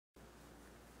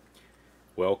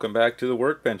Welcome back to the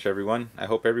workbench, everyone. I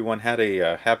hope everyone had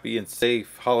a happy and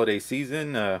safe holiday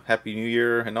season, happy new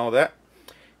year and all that.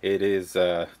 It is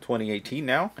 2018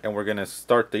 now, and we're going to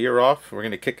start the year off. We're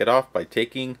going to kick it off by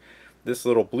taking this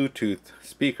little Bluetooth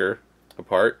speaker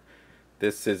apart.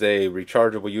 This is a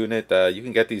rechargeable unit. You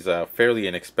can get these fairly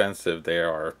inexpensive. They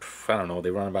are, I don't know, they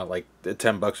run about like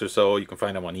 10 bucks or so. You can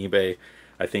find them on eBay,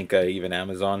 I think even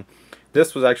Amazon.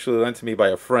 This was actually lent to me by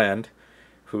a friend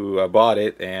who bought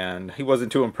it, and he wasn't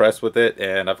too impressed with it,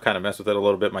 and I've kind of messed with it a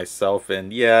little bit myself,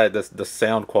 and yeah, the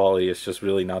sound quality is just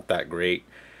really not that great.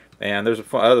 And there's a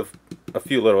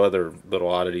few other little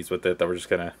oddities with it that we're just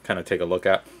gonna kind of take a look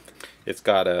at. It's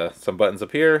got some buttons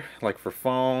up here, like for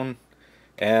phone,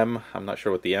 M. I'm not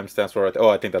sure what the M stands for. Oh,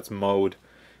 I think that's mode.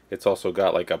 It's also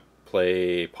got like a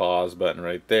play, pause button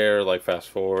right there, like fast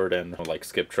forward, and like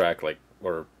skip track, like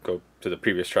or go to the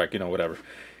previous track, you know, whatever.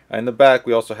 In the back,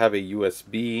 we also have a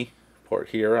USB port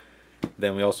here.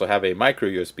 Then we also have a micro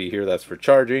USB here that's for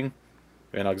charging,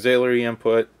 an auxiliary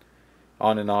input,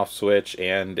 on and off switch,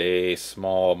 and a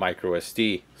small micro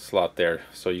SD slot there,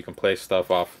 so you can play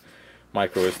stuff off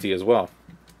micro SD as well.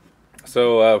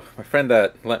 So my friend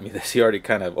that lent me this, he already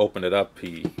kind of opened it up,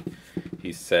 he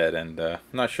said, and I'm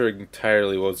not sure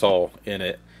entirely what's all in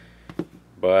it,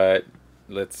 but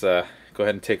let's go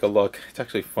ahead and take a look. It's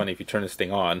actually funny if you turn this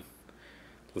thing on.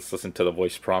 Let's listen to the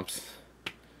voice prompts.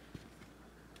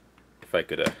 If I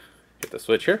could hit the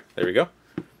switch here. There we go.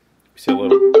 You see a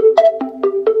little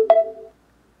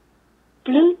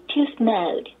Bluetooth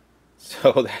mode.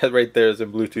 So that right there is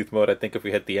in Bluetooth mode. I think if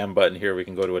we hit the M button here, we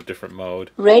can go to a different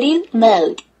mode. Radio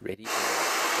mode. Radio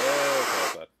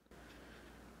mode. Okay,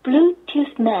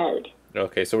 Bluetooth mode.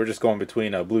 okay, so we're just going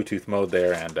between Bluetooth mode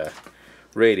there and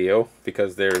radio,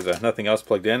 because there's nothing else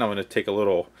plugged in. I'm going to take a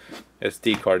little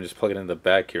SD card and just plug it in the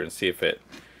back here and see if it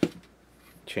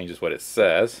changes what it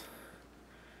says.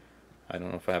 I don't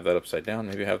know if I have that upside down.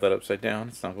 Maybe I have that upside down.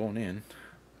 It's not going in.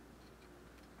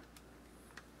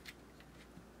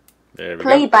 There we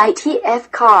Play go. by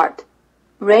TF card.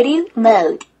 Radio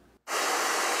mode.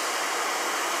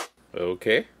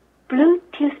 Okay.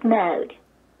 Bluetooth mode.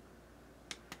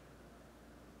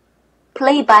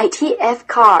 Play by TF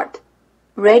card.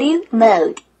 Radio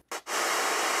mode.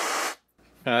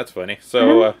 Oh, that's funny.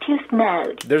 So Bluetooth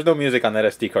mode. there's no music on that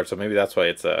SD card, so maybe that's why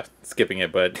it's skipping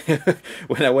it. But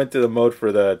when I went to the mode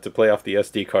for to play off the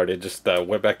SD card, it just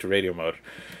went back to radio mode.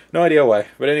 No idea why.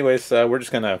 But anyways, we're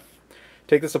just gonna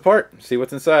take this apart, see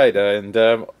what's inside,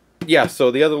 yeah.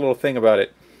 So the other little thing about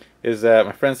it is that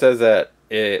my friend says that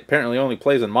it apparently only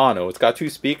plays in mono. It's got two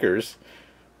speakers,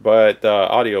 but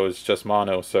audio is just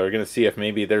mono. So we're gonna see if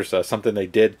maybe there's something they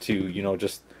did to, you know,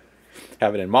 just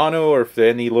have it in mono, or if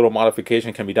any little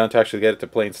modification can be done to actually get it to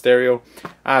play in stereo.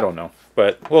 I don't know,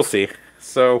 but we'll see.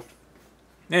 So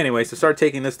anyways, to start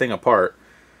taking this thing apart,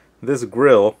 this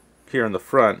grill here in the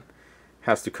front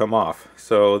has to come off.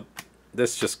 So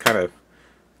this just kind of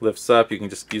lifts up. You can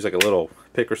just use like a little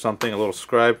pick or something, a little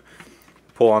scribe,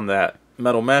 pull on that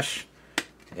metal mesh,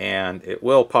 and it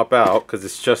will pop out because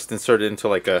it's just inserted into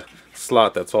like a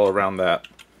slot that's all around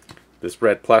this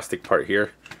red plastic part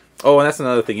here. Oh, and that's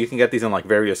another thing. You can get these in like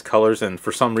various colors, and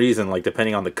for some reason, like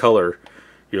depending on the color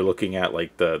you're looking at,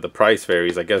 like the price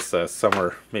varies. I guess some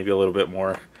are maybe a little bit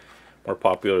more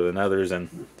popular than others,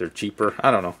 and they're cheaper.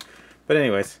 I don't know. But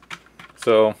anyways,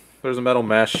 so there's a metal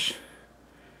mesh.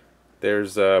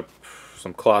 There's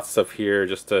some cloth stuff here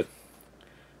just to,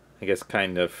 I guess,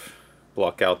 kind of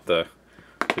block out the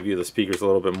view of the speakers a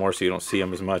little bit more so you don't see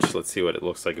them as much. Let's see what it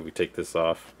looks like if we take this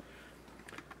off.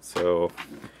 So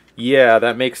yeah,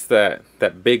 that makes that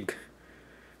big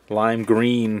lime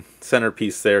green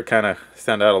centerpiece there kind of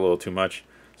stand out a little too much.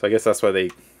 So I guess that's why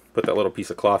they put that little piece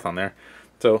of cloth on there.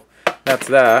 So that's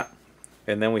that.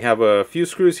 And then we have a few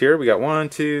screws here. We got 1,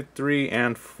 2, 3,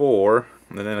 and 4.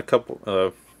 And then a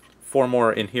couple, 4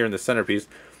 more in here in the centerpiece.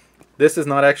 This is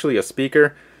not actually a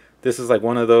speaker. This is like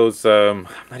one of those, I'm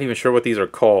not even sure what these are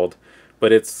called.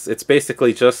 But it's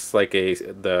basically just like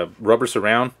the rubber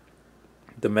surround.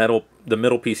 The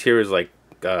middle piece here is like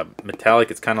metallic.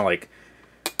 It's kind of like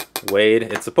weighed.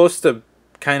 It's supposed to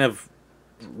kind of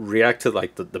react to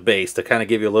like the bass to kind of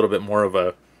give you a little bit more of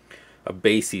a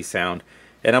bassy sound.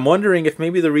 And I'm wondering if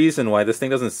maybe the reason why this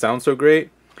thing doesn't sound so great,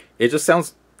 it just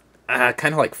sounds kind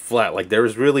of like flat. Like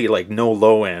there's really like no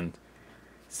low end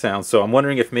sound. So I'm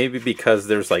wondering if maybe because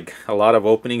there's like a lot of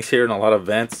openings here and a lot of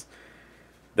vents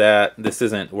that this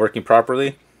isn't working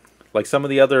properly. Like some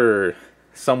of the other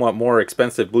somewhat more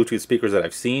expensive Bluetooth speakers that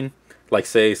I've seen, like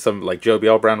say some like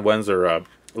JBL brand ones or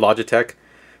Logitech,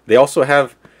 they also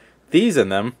have these in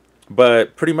them,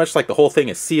 but pretty much like the whole thing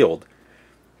is sealed.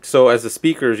 So as the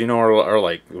speakers, you know, are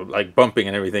like bumping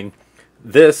and everything,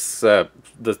 this the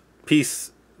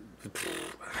piece,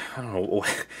 I don't know.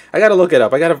 I gotta look it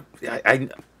up. I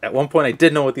at one point I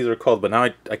did know what these are called, but now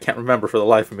I can't remember for the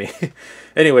life of me.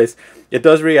 Anyways, it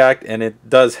does react and it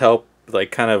does help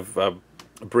like kind of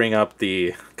bring up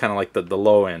the kind of like the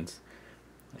low ends,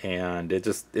 and it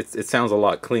sounds a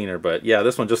lot cleaner. But yeah,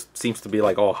 this one just seems to be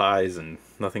like all highs and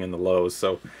nothing in the lows.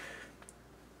 So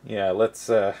yeah, let's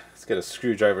get a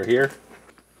screwdriver here.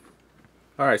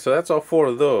 Alright, so that's all four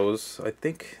of those. I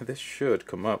think this should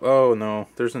come up. Oh no,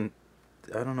 there's an,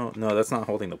 I don't know. No, that's not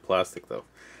holding the plastic though.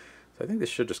 So I think this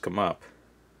should just come up.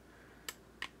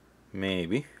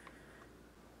 Maybe.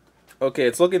 Okay,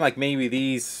 it's looking like maybe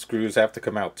these screws have to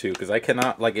come out too, because I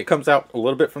cannot, like, it comes out a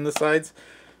little bit from the sides,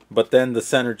 but then the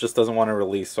center just doesn't want to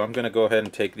release. So I'm going to go ahead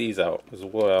and take these out as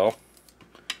well.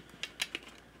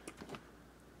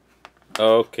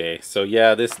 Okay, so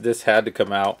yeah, this had to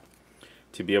come out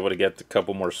to be able to get a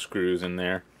couple more screws in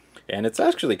there. And it's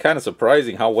actually kind of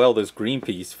surprising how well this green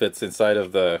piece fits inside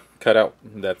of the cutout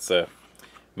that's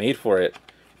made for it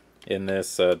in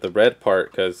this the red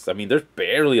part, because I mean there's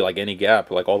barely like any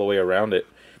gap like all the way around it.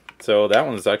 So that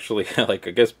one's actually like,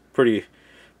 I guess pretty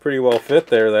well fit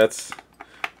there. That's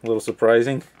a little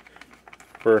surprising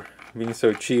for being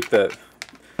so cheap that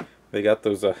they got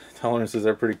those tolerances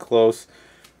are pretty close.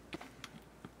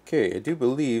 Okay, I do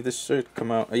believe this should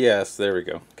come out. Yes, there we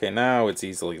go. Okay, now it's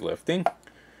easily lifting.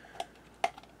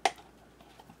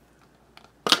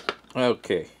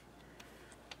 Okay.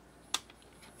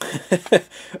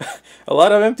 A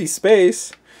lot of empty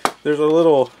space. There's a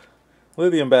little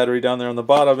lithium battery down there on the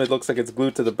bottom. It looks like it's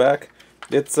glued to the back.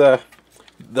 It's the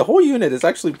whole unit is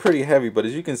actually pretty heavy, but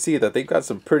as you can see that they've got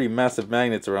some pretty massive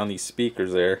magnets around these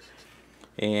speakers there.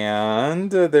 And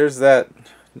there's that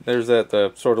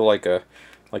sort of like a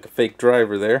fake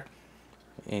driver there.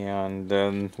 And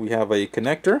then we have a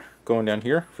connector going down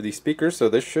here for these speakers, so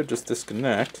this should just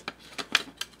disconnect.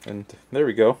 And there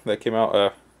we go. That came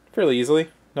out fairly easily.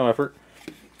 No effort.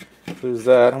 There's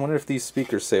that. I wonder if these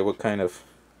speakers say what kind of...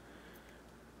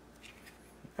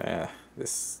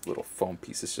 this little foam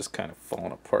piece is just kind of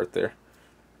falling apart there.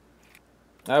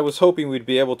 I was hoping we'd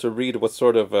be able to read what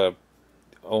sort of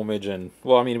ohmage and...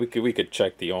 Well, I mean, we could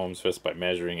check the ohms just by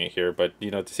measuring it here, but,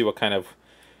 you know, to see what kind of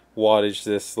wattage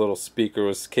this little speaker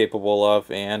was capable of,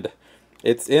 and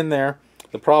it's in there.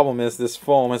 The problem is this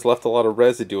foam has left a lot of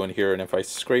residue in here, and if I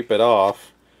scrape it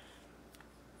off,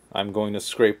 I'm going to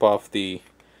scrape off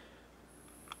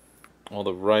all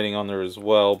the writing on there as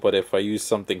well. But if I use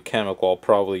something chemical, I'll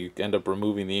probably end up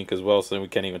removing the ink as well, so then we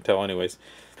can't even tell anyways.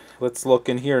 Let's look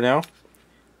in here now.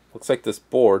 Looks like this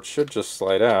board should just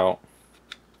slide out.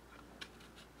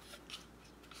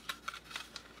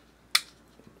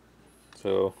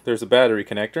 So there's a battery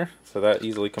connector, so that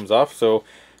easily comes off. So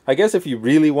I guess if you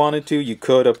really wanted to, you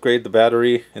could upgrade the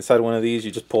battery inside one of these.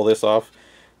 You just pull this off.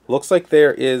 Looks like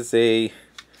there's a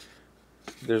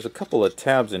couple of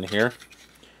tabs in here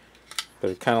that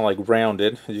are kind of like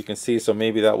rounded, as you can see. So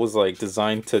maybe that was like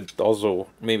designed to also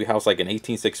maybe house like an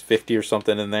 18650 or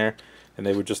something in there, and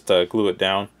they would just glue it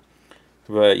down.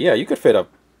 But yeah, you could fit a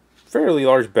fairly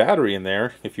large battery in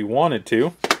there if you wanted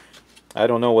to. I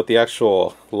don't know what the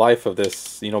actual life of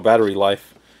this, you know, battery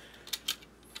life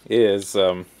is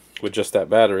with just that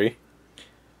battery.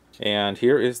 And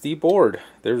here is the board.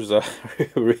 There's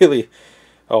really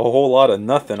a whole lot of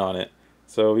nothing on it.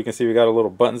 So we can see we got a little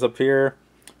buttons up here.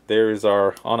 There's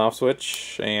our on-off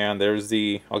switch, and there's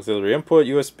the auxiliary input,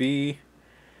 USB.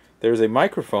 There's a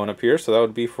microphone up here, so that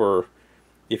would be for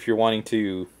if you're wanting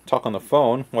to talk on the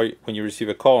phone when you receive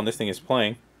a call and this thing is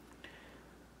playing.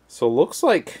 So looks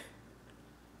like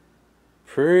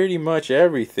pretty much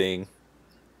everything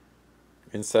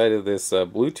inside of this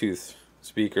Bluetooth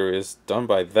speaker is done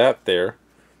by that there,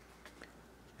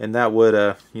 and that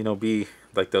would you know, be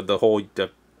like the whole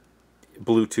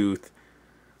Bluetooth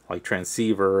like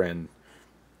transceiver, and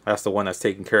that's the one that's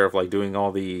taking care of like doing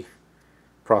all the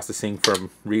processing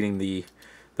from reading the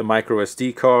micro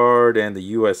SD card and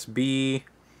the USB.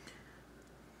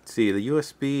 Let's see, the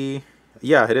USB,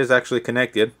 yeah, it is actually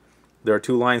connected. There are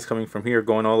two lines coming from here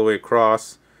going all the way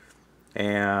across,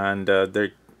 and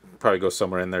they probably go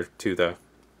somewhere in there to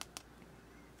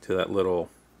that little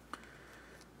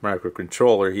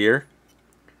microcontroller here.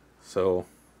 So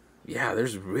yeah,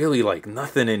 there's really like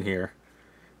nothing in here.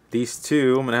 These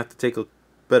two, I'm gonna have to take a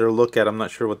better look at. I'm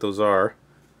not sure what those are,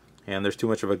 and there's too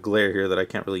much of a glare here that I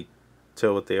can't really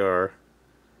tell what they are.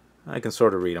 I can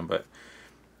sort of read them, but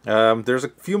there's a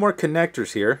few more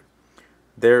connectors here.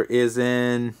 There is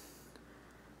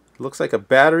looks like a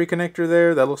battery connector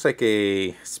there. That looks like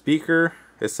a speaker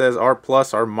It says R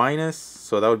plus, R minus,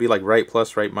 so that would be like right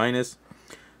plus, right minus,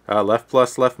 left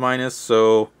plus, left minus.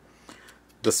 So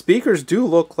the speakers do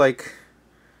look like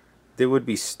they would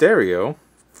be stereo.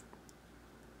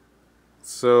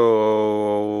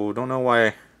 So don't know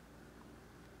why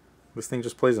this thing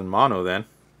just plays in mono then.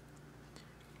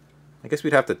 I guess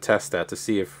we'd have to test that to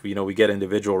see if, you know, we get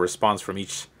individual response from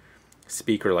each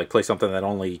speaker, like play something that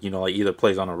only, you know, like either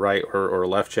plays on a right or a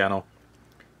left channel,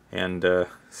 and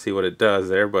see what it does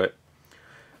there. But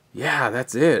yeah,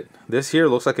 that's it. This here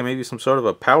looks like it may be some sort of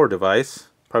a power device,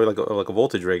 probably like a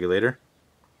voltage regulator.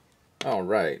 All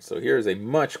right, so here's a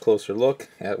much closer look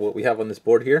at what we have on this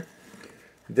board here.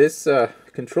 This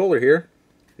controller here,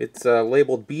 it's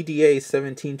labeled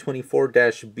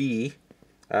BDA1724-B.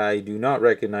 I do not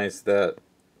recognize that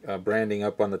branding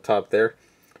up on the top there,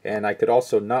 and I could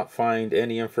also not find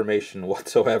any information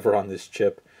whatsoever on this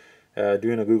chip.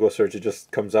 Doing a Google search, it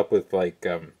just comes up with like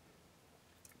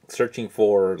searching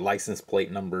for license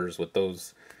plate numbers with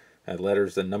those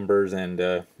letters and numbers,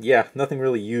 and yeah, nothing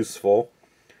really useful.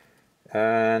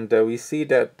 And we see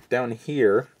that down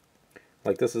here,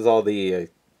 like this is all the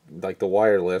like the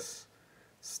wireless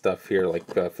stuff here,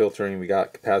 like filtering. We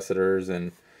got capacitors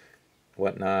and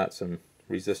whatnot, some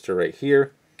resistor right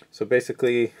here. So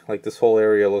basically, like this whole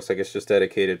area looks like it's just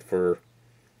dedicated for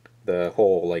the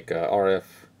whole like RF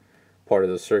part of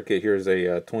the circuit. Here's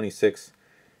a 26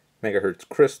 megahertz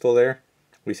crystal there.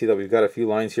 We see that we've got a few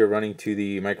lines here running to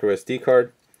the micro SD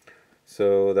card,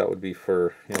 so that would be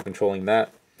for, you know, controlling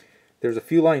that. There's a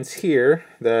few lines here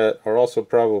that are also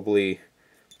probably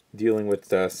dealing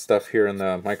with stuff here in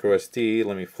the micro SD.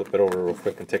 Let me flip it over real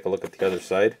quick and take a look at the other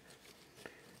side.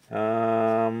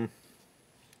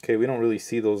 Okay, we don't really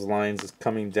see those lines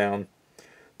coming down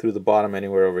through the bottom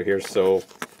anywhere over here, so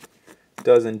it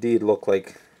does indeed look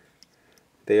like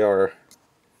they are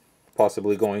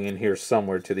possibly going in here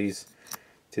somewhere to these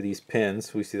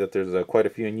pins. We see that there's quite a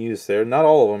few in use there. Not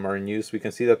all of them are in use. We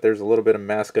can see that there's a little bit of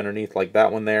mask underneath, like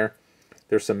that one there.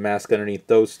 There's some mask underneath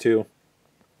those two.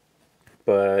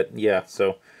 But yeah,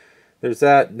 so there's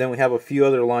that. Then we have a few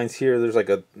other lines here. There's like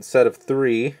a set of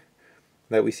 3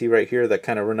 that we see right here that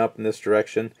kind of run up in this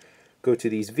direction, go to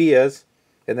these vias,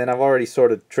 and then I've already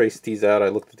sort of traced these out. I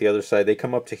looked at the other side. They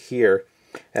come up to here,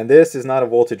 and this is not a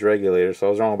voltage regulator, so I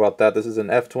was wrong about that. This is an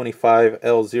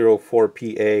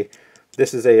F25L04PA.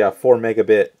 This is a 4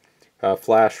 megabit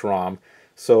flash ROM.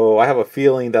 So I have a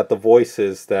feeling that the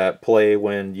voices that play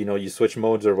when, you know, you switch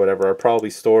modes or whatever are probably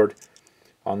stored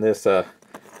on this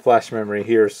flash memory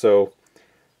here. So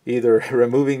either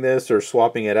removing this or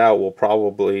swapping it out will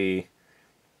probably,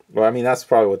 well, I mean, that's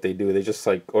probably what they do. They just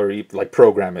like, or like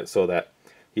program it so that,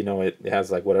 you know, it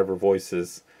has like whatever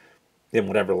voices in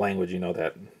whatever language, you know,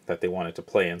 that they want it to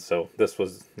play in. So this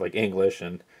was like English,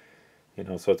 and, you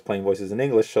know, so it's playing voices in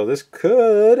English. So this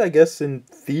could, I guess, in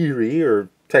theory or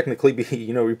technically be,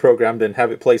 you know, reprogrammed and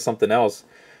have it play something else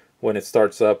when it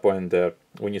starts up when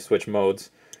you switch modes.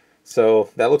 So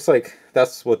that looks like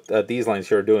that's what these lines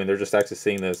here are doing. They're just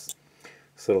accessing this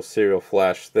little serial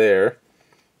flash there.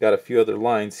 Got a few other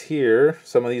lines here.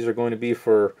 Some of these are going to be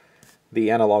for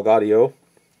the analog audio,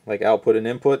 like output and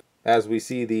input. As we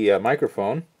see the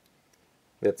microphone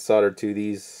that's soldered to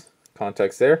these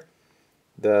contacts there.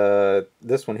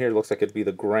 This one here looks like it'd be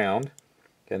the ground,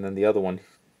 and then the other one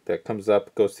that comes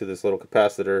up goes to this little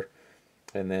capacitor,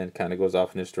 and then kind of goes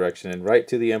off in this direction and right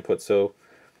to the input. So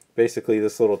basically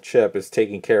this little chip is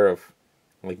taking care of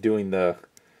like doing the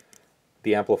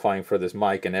amplifying for this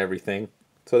mic and everything.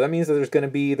 So that means that there's going to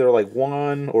be either like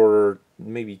 1 or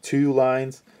maybe 2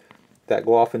 lines that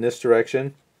go off in this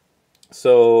direction.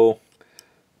 So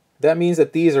that means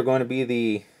that these are going to be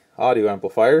the audio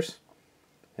amplifiers.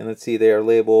 And let's see, they are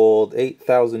labeled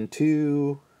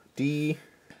 8002D.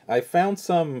 I found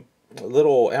some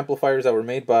little amplifiers that were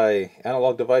made by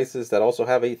Analog Devices that also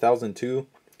have 8002,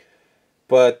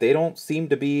 but they don't seem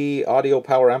to be audio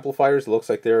power amplifiers. It looks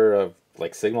like they're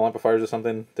like signal amplifiers or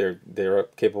something. They're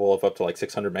capable of up to like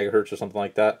 600 megahertz or something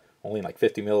like that, only like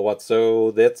 50 milliwatts.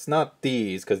 So that's not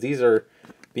these, because these are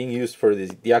being used for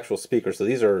the actual speaker. So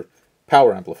these are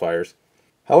power amplifiers.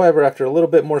 However, after a little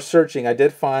bit more searching, I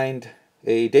did find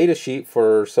a data sheet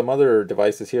for some other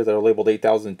devices here that are labeled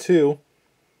 8002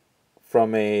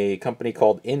 from a company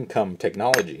called Income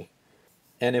Technology.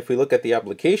 And if we look at the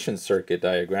application circuit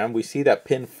diagram, we see that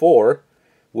pin 4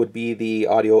 would be the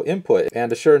audio input.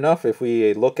 And sure enough, if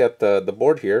we look at the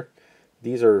board here,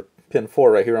 these are pin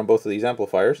 4 right here on both of these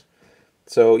amplifiers.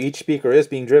 So each speaker is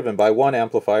being driven by one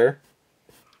amplifier,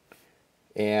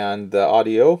 and the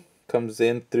audio comes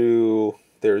in through,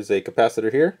 there's a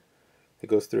capacitor here. It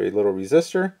goes through a little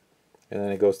resistor, and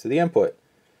then it goes to the input.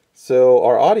 So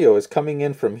our audio is coming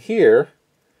in from here.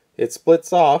 It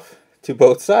splits off to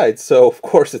both sides, so of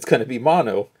course it's going to be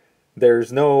mono.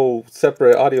 There's no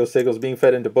separate audio signals being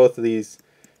fed into both of these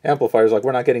amplifiers. Like,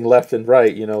 we're not getting left and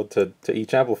right, you know, to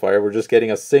each amplifier. We're just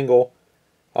getting a single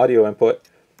audio input.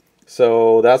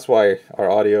 So that's why our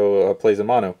audio plays in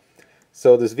mono.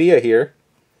 So this via here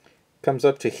comes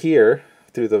up to here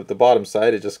through the bottom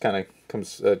side. It just kind of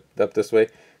comes up this way,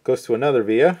 goes to another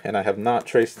via, and I have not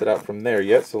traced it out from there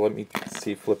yet. So let me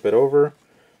see, flip it over.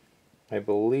 I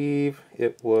believe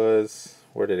it was,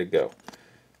 where did it go?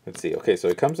 Let's see. Okay, so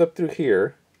it comes up through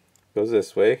here, goes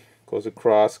this way, goes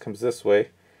across, comes this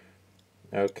way.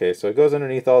 Okay, so it goes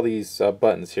underneath all these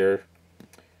buttons here.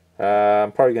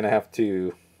 I'm probably going to have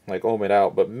to like ohm it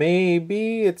out, but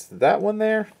maybe it's that one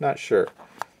there? Not sure.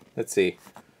 Let's see.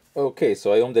 Okay,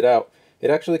 so I ohmed it out. It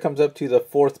actually comes up to the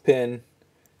 4th pin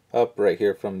up right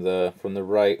here from the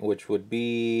right, which would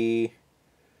be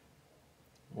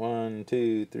 1,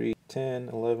 2, 3, 10,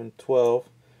 11, 12.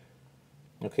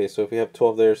 Okay, so if we have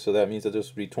 12 there, so that means that this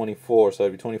would be 24. So that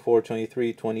would be 24,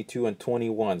 23, 22, and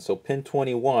 21. So pin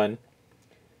 21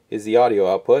 is the audio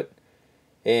output.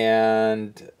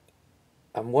 And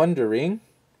I'm wondering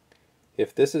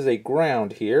if this is a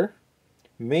ground here.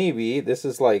 Maybe this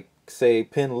is like, say,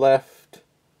 pin left,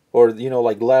 or, you know,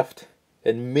 like left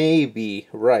and maybe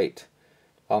right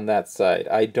on that side.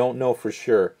 I don't know for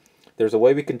sure. There's a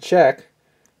way we can check.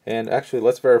 And actually,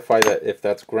 let's verify that if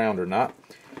that's ground or not.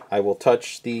 I will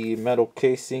touch the metal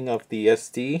casing of the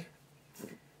SD.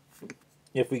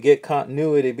 If we get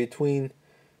continuity between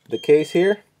the case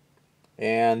here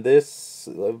and this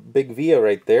big via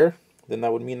right there, then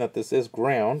that would mean that this is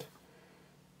ground.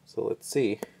 So let's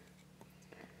see.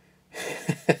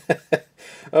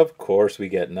 Of course we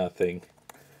get nothing.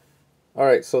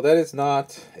 Alright, so that is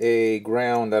not a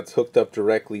ground that's hooked up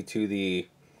directly to the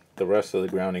rest of the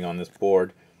grounding on this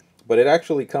board. But it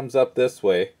actually comes up this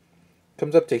way.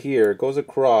 Comes up to here, goes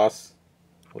across.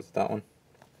 What's that one?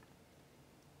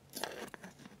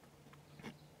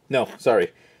 No,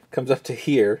 sorry. Comes up to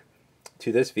here,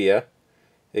 to this via.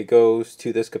 It goes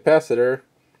to this capacitor.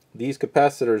 These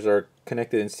capacitors are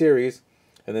connected in series,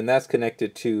 and then that's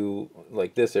connected to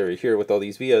like this area here with all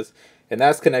these vias, and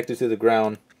that's connected to the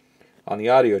ground on the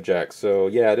audio jack. So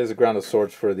yeah, it is a ground of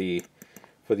sorts for the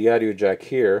audio jack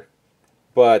here,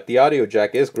 but the audio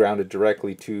jack is grounded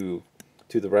directly to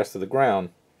the rest of the ground.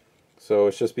 So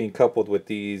it's just being coupled with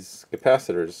these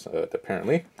capacitors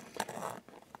apparently.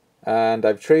 And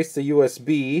I've traced the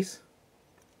USBs.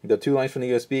 The 2 lines from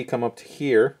the USB come up to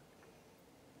here.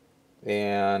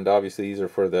 And obviously these are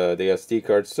for the SD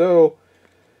card. So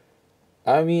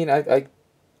I mean, I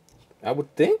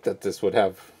would think that this would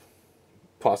have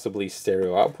possibly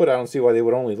stereo output. I don't see why they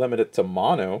would only limit it to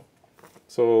mono.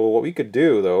 So what we could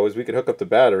do though is we could hook up the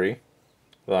battery,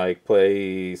 like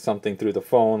play something through the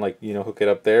phone, like, you know, hook it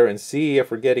up there and see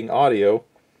if we're getting audio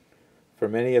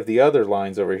from any of the other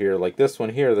lines over here, like this one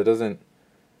here that doesn't,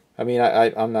 I mean,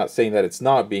 I'm not saying that it's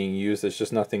not being used, it's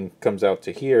just nothing comes out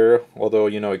to here, although,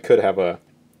 you know, it could have a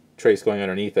trace going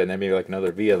underneath it and then maybe like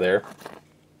another via there.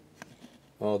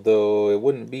 Although it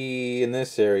wouldn't be in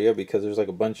this area because there's like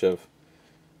a bunch of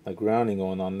like grounding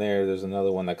going on there. There's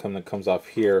another one that comes off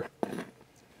here,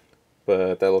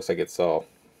 but that looks like it's all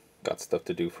got stuff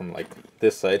to do from like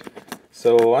this side.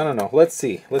 So I don't know. Let's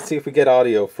see if we get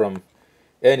audio from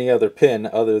any other pin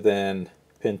other than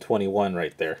pin 21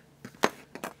 right there.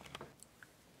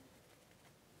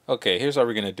 Okay, here's how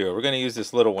we're going to do it. We're going to use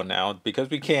this little one now because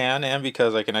we can, and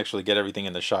because I can actually get everything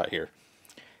in the shot here.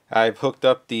 I've hooked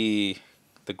up the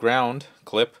ground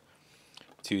clip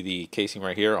to the casing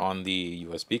right here on the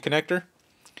USB connector,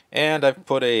 and I've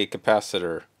put a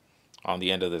capacitor on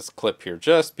the end of this clip here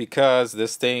just because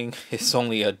this thing is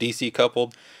only a DC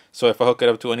coupled. So if I hook it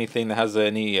up to anything that has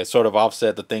any sort of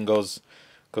offset, the thing goes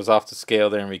off the scale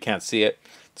there and we can't see it.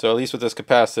 So at least with this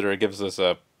capacitor, it gives us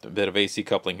a bit of AC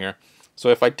coupling here. So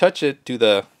if I touch it to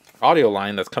the audio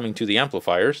line that's coming to the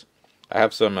amplifiers, I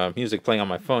have some music playing on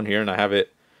my phone here and I have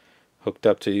it hooked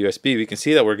up to USB. We can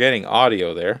see that we're getting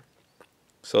audio there.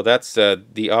 So that's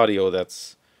the audio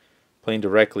that's playing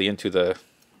directly into the,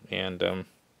 and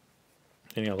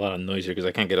getting a lot of noise here because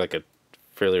I can't get like a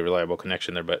fairly reliable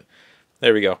connection there, but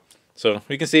there we go. So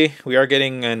we can see we are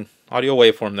getting an audio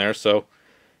waveform there, so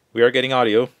we are getting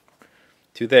audio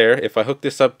to there. If I hook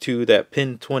this up to that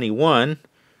pin 21,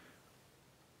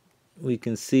 we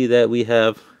can see that we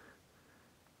have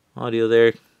audio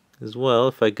there as well.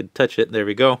 If I could touch it, there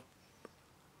we go.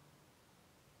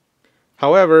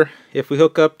 However, if we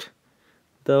hook up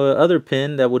the other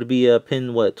pin, that would be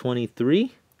pin, what,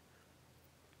 23?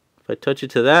 If I touch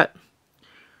it to that,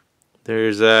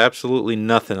 There's absolutely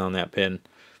nothing on that pin.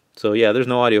 So yeah, there's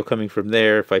no audio coming from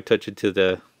there. If I touch it to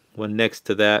the one next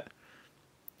to that,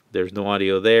 there's no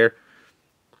audio there.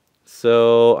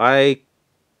 So I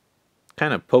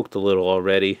kind of poked a little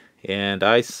already, and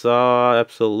I saw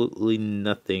absolutely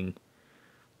nothing.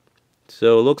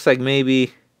 So it looks like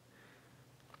maybe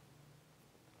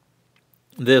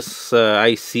this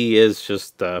IC is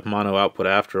just mono output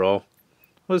after all.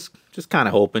 Was just kind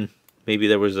of hoping maybe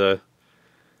there was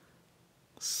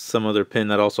some other pin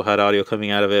that also had audio coming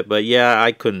out of it, but yeah,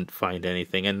 I couldn't find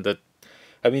anything. And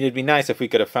I mean, it'd be nice if we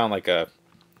could have found like a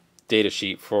data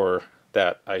sheet for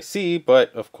that IC,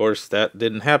 but of course that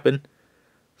didn't happen.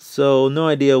 So no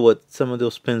idea what some of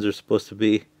those pins are supposed to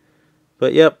be.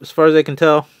 But yep, as far as I can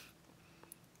tell,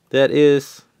 that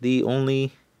is the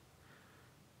only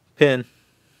pin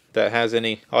that has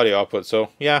any audio output.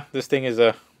 So yeah, this thing is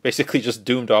basically just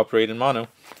doomed to operate in mono.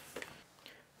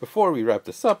 Before we wrap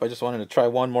this up, I just wanted to try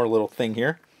one more little thing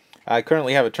here. I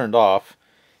currently have it turned off,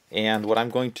 and what I'm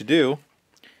going to do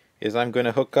is I'm going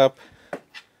to hook up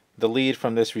the lead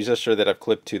from this resistor that I've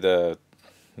clipped to the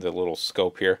little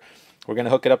scope here. We're going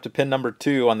to hook it up to pin number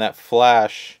 2 on that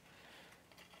flash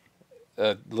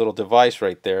little device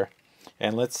right there,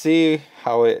 and let's see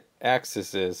how it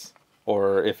accesses,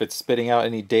 or if it's spitting out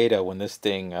any data when this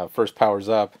thing first powers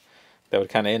up. That would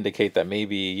kind of indicate that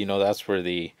maybe, you know, that's where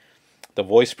the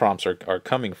voice prompts are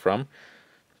coming from.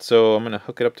 So I'm going to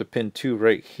hook it up to pin 2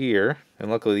 right here, and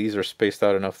luckily these are spaced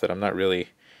out enough that I'm not really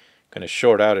going to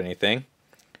short out anything.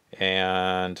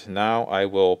 And now I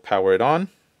will power it on,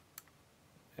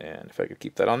 and if I could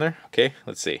keep that on there. Okay,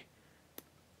 let's see.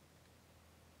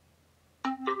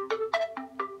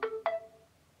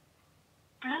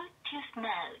 Bluetooth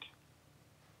mode.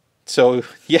 So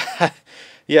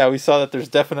yeah, we saw that there's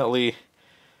definitely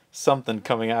something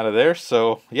coming out of there.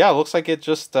 So yeah, it looks like it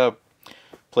just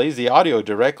plays the audio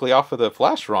directly off of the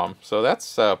flash ROM. So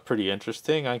that's pretty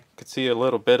interesting. I could see a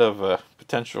little bit of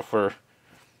potential for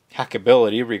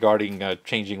hackability regarding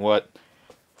changing what,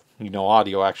 you know,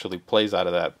 audio actually plays out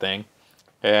of that thing.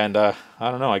 And I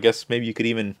don't know, I guess maybe you could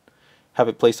even have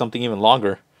it play something even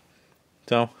longer.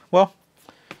 So, well,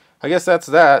 I guess that's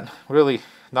that. Really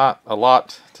not a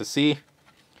lot to see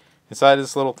inside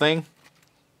this little thing.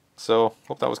 So,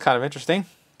 hope that was kind of interesting.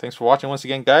 Thanks for watching once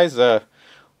again, guys.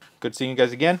 Good seeing you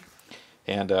guys again.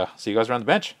 And see you guys around the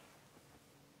bench.